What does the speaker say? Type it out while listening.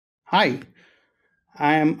Hi,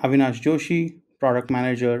 I am Avinash Joshi, Product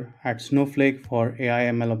Manager at Snowflake for AI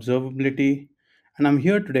ML Observability, and I'm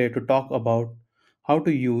here today to talk about how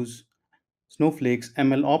to use Snowflake's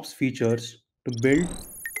MLOps features to build,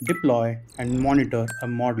 deploy, and monitor a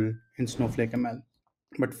model in Snowflake ML.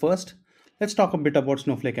 But first, let's talk a bit about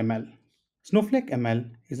Snowflake ML. Snowflake ML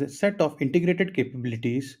is a set of integrated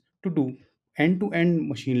capabilities to do end to end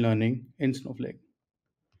machine learning in Snowflake.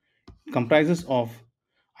 Comprises of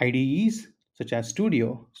IDEs such as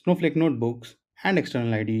Studio, Snowflake Notebooks, and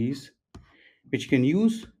external IDEs, which you can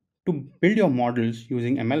use to build your models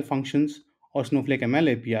using ML functions or Snowflake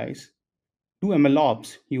ML APIs, do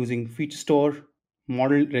MLOps using feature store,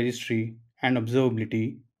 model registry, and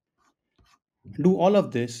observability. Do all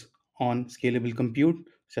of this on scalable compute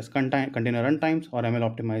such as container runtimes or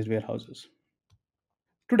ML optimized warehouses.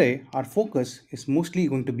 Today, our focus is mostly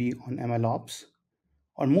going to be on MLOps,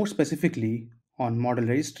 or more specifically on model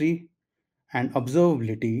registry and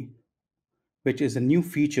observability, which is a new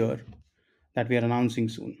feature that we are announcing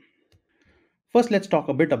soon. First, let's talk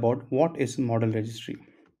a bit about what is model registry.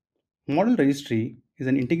 Model registry is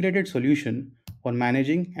an integrated solution for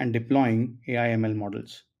managing and deploying AI ML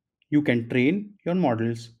models. You can train your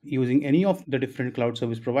models using any of the different cloud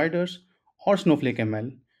service providers or Snowflake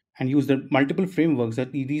ML and use the multiple frameworks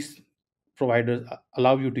that these providers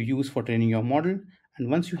allow you to use for training your model. And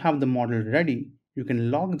once you have the model ready, you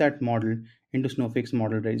can log that model into Snowflake's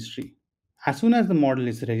model registry. As soon as the model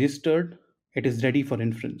is registered, it is ready for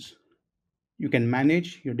inference. You can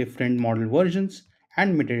manage your different model versions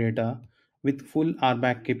and metadata with full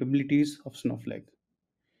RBAC capabilities of Snowflake.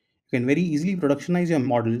 You can very easily productionize your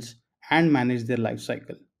models and manage their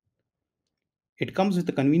lifecycle. It comes with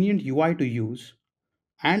a convenient UI to use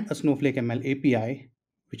and a Snowflake ML API,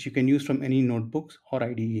 which you can use from any notebooks or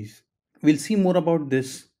IDEs. We'll see more about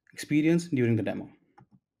this experience during the demo.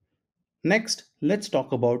 Next, let's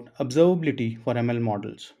talk about observability for ML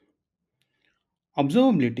models.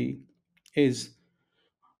 Observability is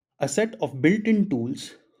a set of built in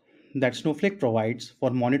tools that Snowflake provides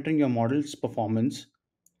for monitoring your model's performance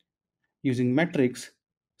using metrics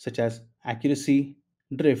such as accuracy,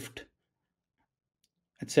 drift,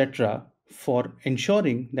 etc., for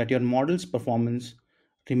ensuring that your model's performance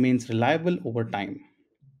remains reliable over time.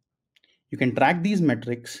 You can track these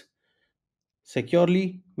metrics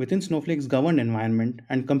securely within Snowflake's governed environment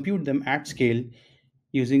and compute them at scale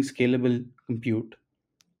using scalable compute.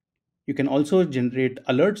 You can also generate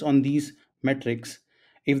alerts on these metrics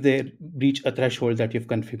if they reach a threshold that you've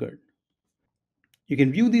configured. You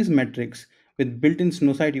can view these metrics with built in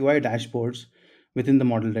Snowsight UI dashboards within the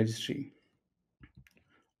model registry.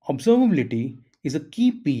 Observability is a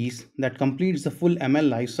key piece that completes the full ML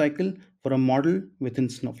lifecycle for a model within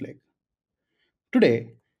Snowflake.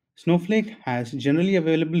 Today, Snowflake has generally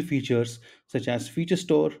available features such as Feature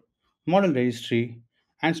Store, Model Registry,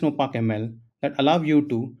 and Snowpark ML that allow you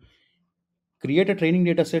to create a training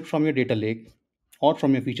data set from your data lake or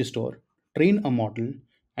from your feature store, train a model,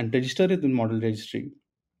 and register it in model registry.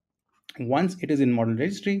 Once it is in model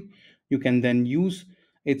registry, you can then use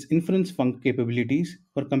its inference func capabilities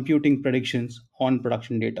for computing predictions on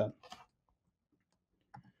production data.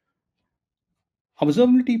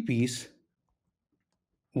 Observability piece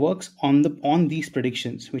works on these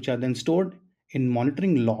predictions, which are then stored in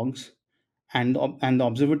monitoring logs, and the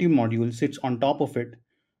observability module sits on top of it,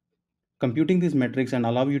 computing these metrics and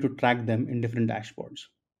allow you to track them in different dashboards.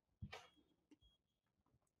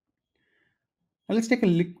 Now let's take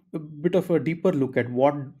a bit of a deeper look at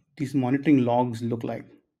what these monitoring logs look like.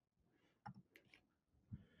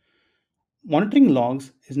 Monitoring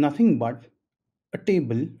logs is nothing but a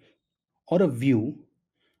table or a view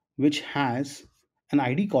which has an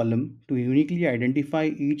ID column to uniquely identify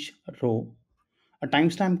each row, a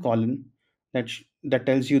timestamp column that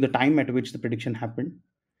tells you the time at which the prediction happened,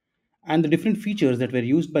 and the different features that were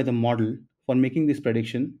used by the model for making this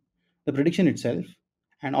prediction, the prediction itself,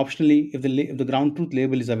 and optionally, if the ground truth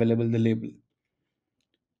label is available, the label.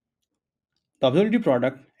 The observability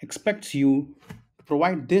product expects you to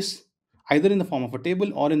provide this either in the form of a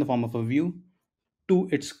table or in the form of a view to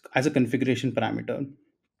its as a configuration parameter.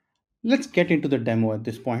 Let's get into the demo at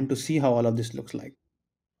this point to see how all of this looks like.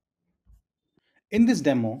 In this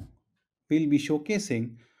demo, we'll be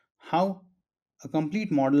showcasing how a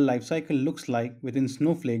complete model lifecycle looks like within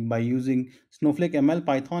Snowflake by using Snowflake ML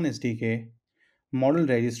Python SDK, model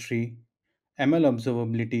registry, ML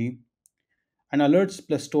observability, and alerts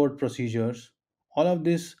plus stored procedures, all of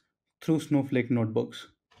this through Snowflake notebooks.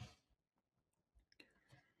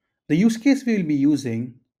 The use case we will be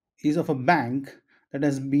using is of a bank that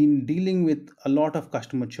has been dealing with a lot of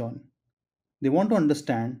customer churn. They want to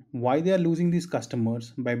understand why they are losing these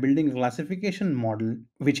customers by building a classification model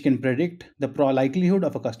which can predict the likelihood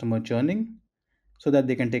of a customer churning so that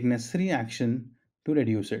they can take necessary action to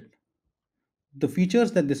reduce it. The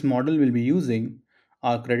features that this model will be using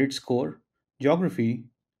are credit score, geography,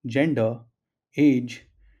 gender, age,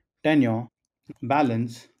 tenure,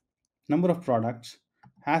 balance, number of products,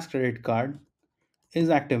 has credit card,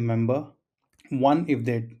 is active member, one if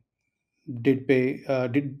they did pay,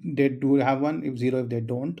 did they do have one, if zero if they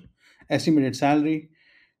don't, estimated salary,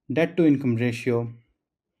 debt to income ratio,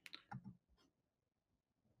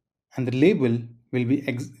 and the label will be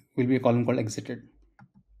a column called exited.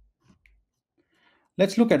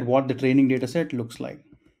 Let's look at what the training dataset looks like.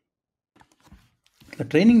 The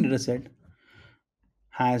training dataset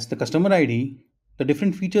has the customer ID, the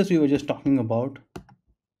different features we were just talking about,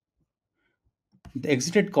 the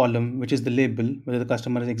exited column, which is the label, whether the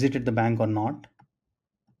customer has exited the bank or not,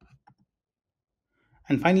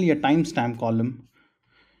 and finally a timestamp column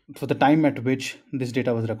for the time at which this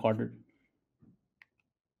data was recorded.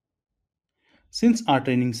 Since our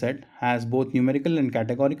training set has both numerical and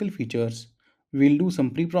categorical features, we'll do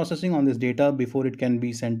some pre-processing on this data before it can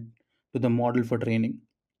be sent to the model for training.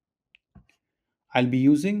 I'll be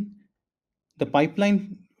using the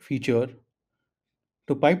pipeline feature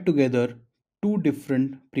to pipe together two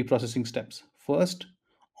different pre-processing steps. First,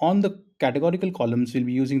 on the categorical columns, we'll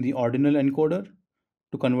be using the ordinal encoder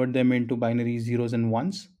to convert them into binary zeros and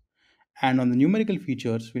ones. And on the numerical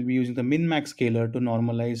features, we'll be using the min-max scaler to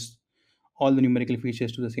normalize all the numerical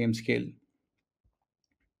features to the same scale.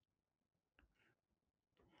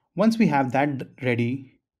 Once we have that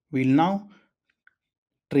ready, we'll now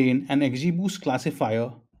train an XGBoost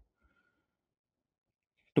classifier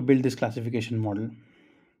to build this classification model.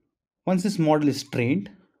 Once this model is trained,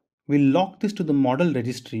 we'll lock this to the model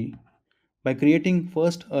registry by creating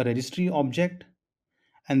first a registry object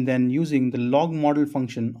and then using the log model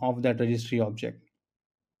function of that registry object.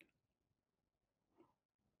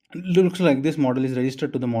 It looks like this model is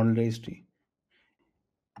registered to the model registry.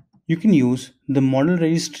 You can use the model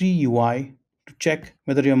registry UI to check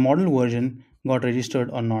whether your model version got registered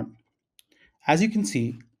or not. As you can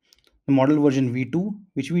see, the model version v2,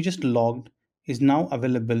 which we just logged, is now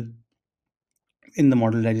available in the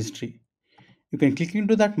model registry. You can click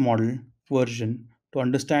into that model version to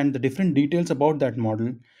understand the different details about that model,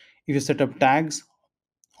 if you set up tags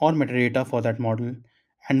or metadata for that model,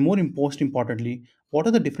 and most importantly, what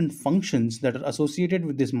are the different functions that are associated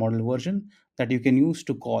with this model version that you can use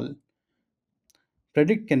to call.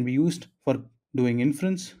 Predict can be used for doing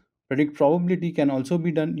inference. Predict probability can also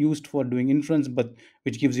be done used for doing inference, but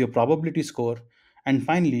which gives you a probability score. And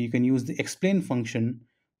finally, you can use the explain function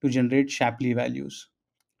to generate Shapley values,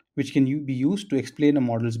 which can be used to explain a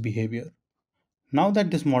model's behavior. Now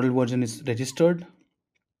that this model version is registered,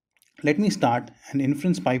 let me start an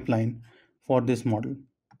inference pipeline for this model.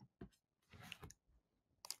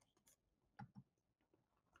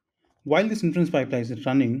 While this inference pipeline is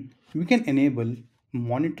running, we can enable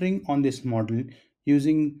monitoring on this model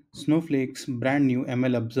using Snowflake's brand new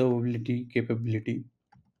ML observability capability.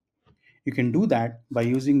 You can do that by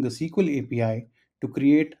using the SQL API to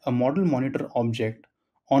create a model monitor object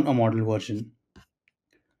on a model version.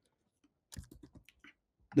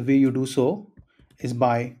 The way you do so is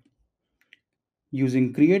by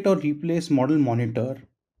using create or replace model monitor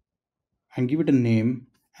and give it a name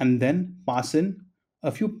and then pass in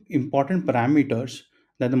a few important parameters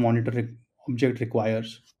that the object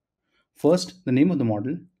requires. First, the name of the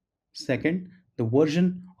model. Second, the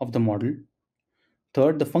version of the model.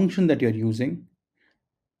 Third, the function that you're using.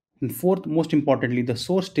 And fourth, most importantly, the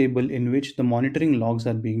source table in which the monitoring logs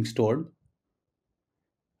are being stored.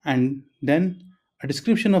 And then a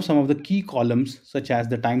description of some of the key columns, such as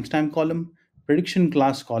the timestamp column, prediction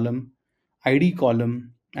class column, ID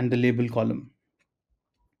column, and the label column.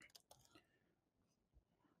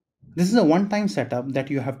 This is a one-time setup that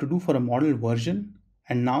you have to do for a model version.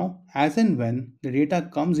 And now, as and when the data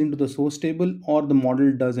comes into the source table or the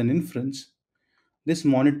model does an inference, this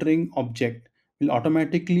monitoring object will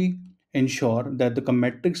automatically ensure that the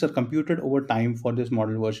metrics are computed over time for this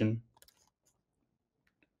model version.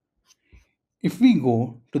 If we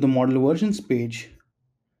go to the model versions page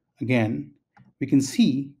again, we can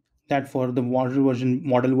see that for the model version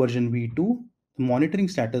v2, the monitoring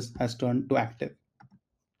status has turned to active.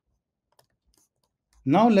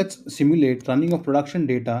 Now let's simulate running of production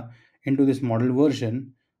data into this model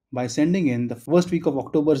version by sending in the first week of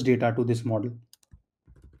October's data to this model.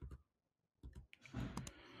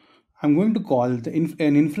 I'm going to call an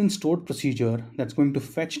inference stored procedure that's going to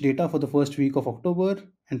fetch data for the first week of October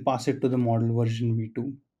and pass it to the model version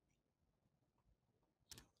v2.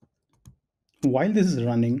 While this is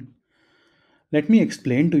running, let me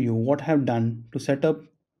explain to you what I have done to set up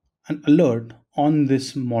an alert on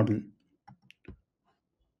this model.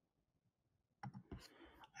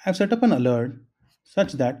 I have set up an alert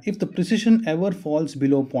such that if the precision ever falls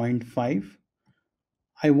below zero point 0.5,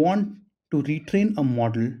 I want to retrain a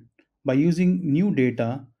model by using new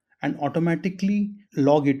data and automatically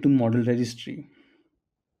log it to model registry.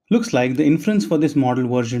 Looks like the inference for this model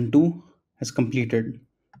version 2 has completed.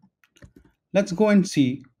 Let's go and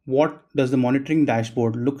see what does the monitoring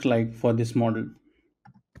dashboard look like for this model.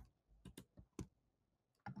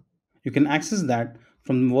 You can access that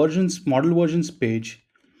from the versions model versions page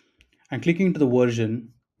and clicking into the version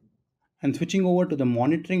and switching over to the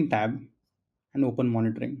monitoring tab and open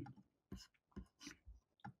monitoring.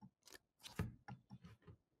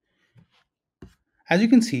 As you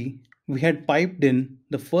can see, we had piped in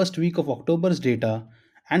the first week of October's data,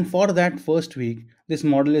 and for that first week, this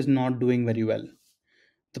model is not doing very well.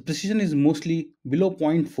 The precision is mostly below zero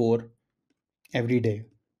point 0.4 every day.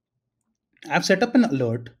 I've set up an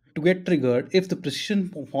alert to get triggered if the precision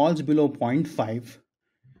falls below zero point 0.5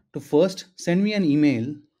 to first send me an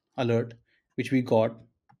email alert, which we got,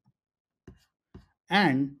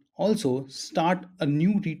 and also start a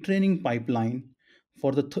new retraining pipeline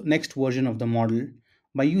for the next version of the model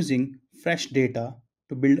by using fresh data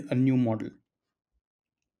to build a new model.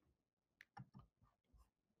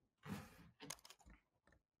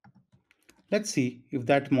 Let's see if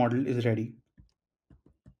that model is ready.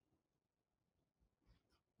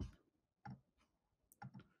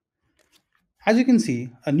 As you can see,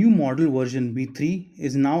 a new model version v3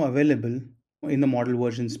 is now available in the model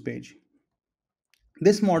versions page.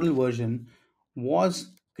 This model version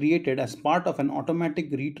was created as part of an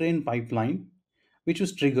automatic retrain pipeline, which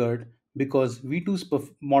was triggered because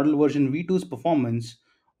model version v2's performance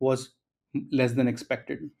was less than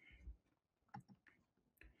expected.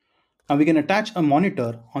 Now we can attach a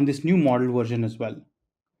monitor on this new model version as well.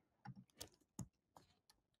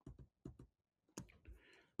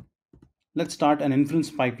 Let's start an inference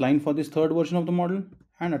pipeline for this third version of the model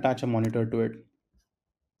and attach a monitor to it.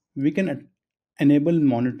 We can enable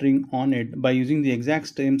monitoring on it by using the exact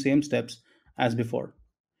same steps as before.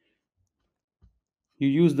 You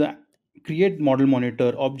use the create model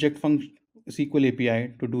monitor object function SQL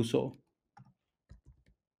API to do so.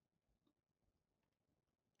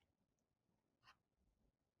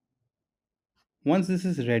 Once this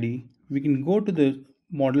is ready, we can go to the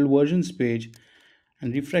model versions page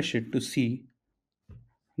and refresh it to see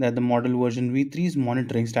that the model version v3's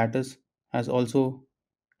monitoring status has also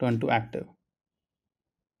turned to active.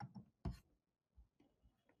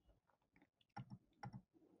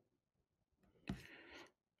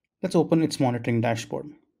 Let's open its monitoring dashboard.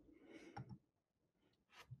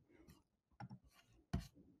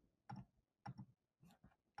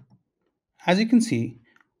 As you can see,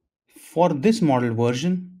 for this model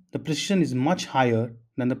version, the precision is much higher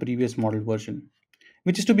than the previous model version,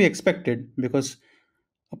 which is to be expected because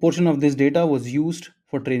a portion of this data was used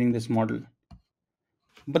for training this model.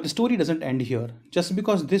 But the story doesn't end here. Just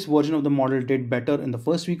because this version of the model did better in the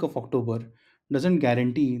first week of October doesn't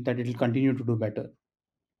guarantee that it will continue to do better.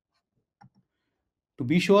 To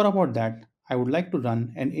be sure about that, I would like to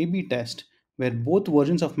run an A B test where both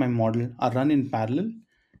versions of my model are run in parallel,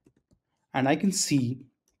 and I can see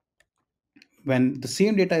when the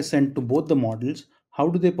same data is sent to both the models, how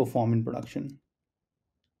do they perform in production?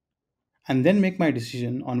 And then make my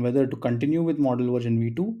decision on whether to continue with model version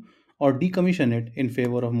v2 or decommission it in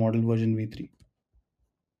favor of model version v3.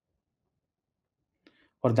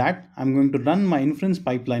 For that, I'm going to run my inference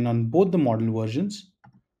pipeline on both the model versions.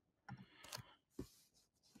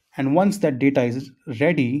 And once that data is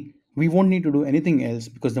ready, we won't need to do anything else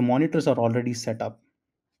because the monitors are already set up.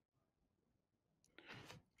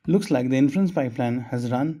 Looks like the inference pipeline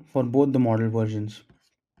has run for both the model versions.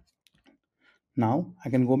 Now I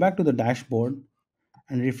can go back to the dashboard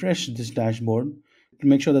and refresh this dashboard to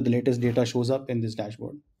make sure that the latest data shows up in this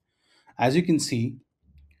dashboard. As you can see,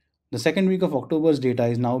 the second week of October's data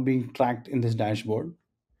is now being tracked in this dashboard.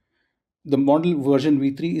 The model version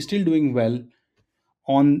v3 is still doing well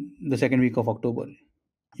on the second week of October.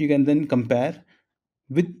 You can then compare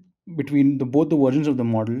with between both the versions of the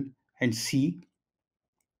model and see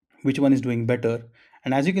which one is doing better.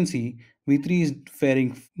 And as you can see, v3 is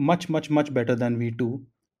faring much better than v2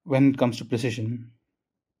 when it comes to precision.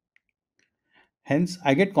 Hence,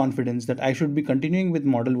 I get confidence that I should be continuing with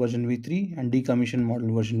model version v3 and decommission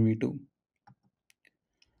model version v2.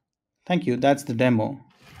 Thank you, that's the demo.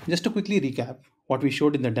 Just to quickly recap what we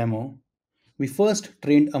showed in the demo, we first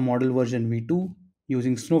trained a model version v2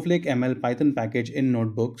 using Snowflake ML Python package in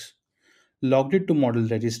notebooks. logged it to model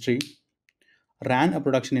registry, ran a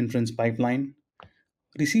production inference pipeline,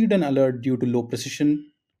 received an alert due to low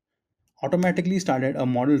precision, automatically started a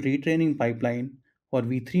model retraining pipeline for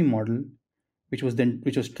V3 model, which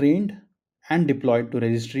was trained and deployed to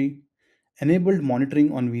registry, enabled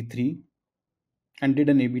monitoring on V3, and did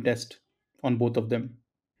an A/B test on both of them.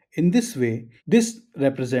 In this way, this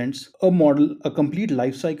represents a complete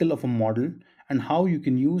life cycle of a model and how you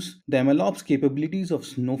can use the MLOps capabilities of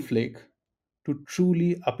Snowflake to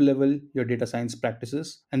truly uplevel your data science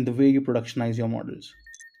practices and the way you productionize your models.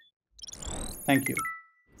 Thank you.